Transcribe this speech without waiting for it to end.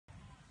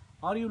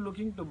Are you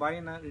looking to buy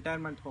in a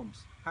retirement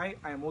homes? Hi,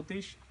 I am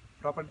Motish,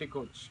 property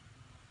coach.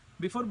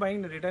 Before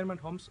buying the retirement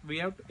homes, we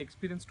have to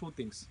experience two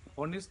things.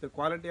 One is the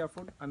quality of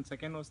food, and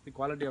second was the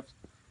quality of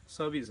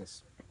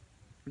services.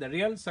 The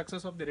real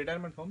success of the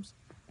retirement homes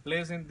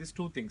lays in these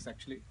two things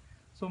actually.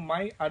 So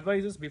my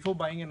advice is, before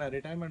buying in a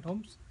retirement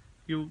homes,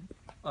 you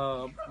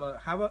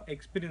have a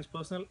experience,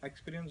 personal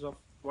experience of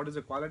what is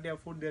the quality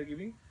of food they are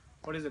giving,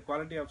 what is the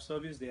quality of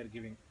service they are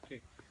giving. Okay,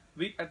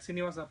 we at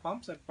Srinivasa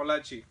Palms at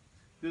Pollachi,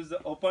 this is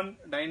the open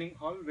dining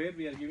hall where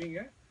we are giving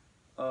a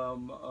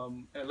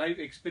live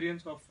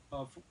experience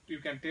of you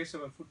can taste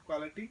our food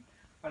quality,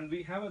 and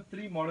we have a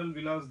 3 model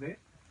villas there.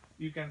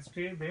 You can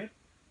stay there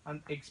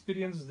and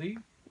experience the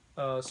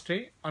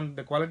stay and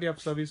the quality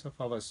of service of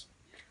ours.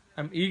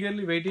 I'm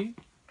eagerly waiting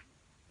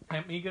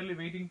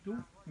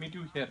to meet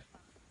you here.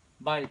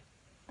 Bye.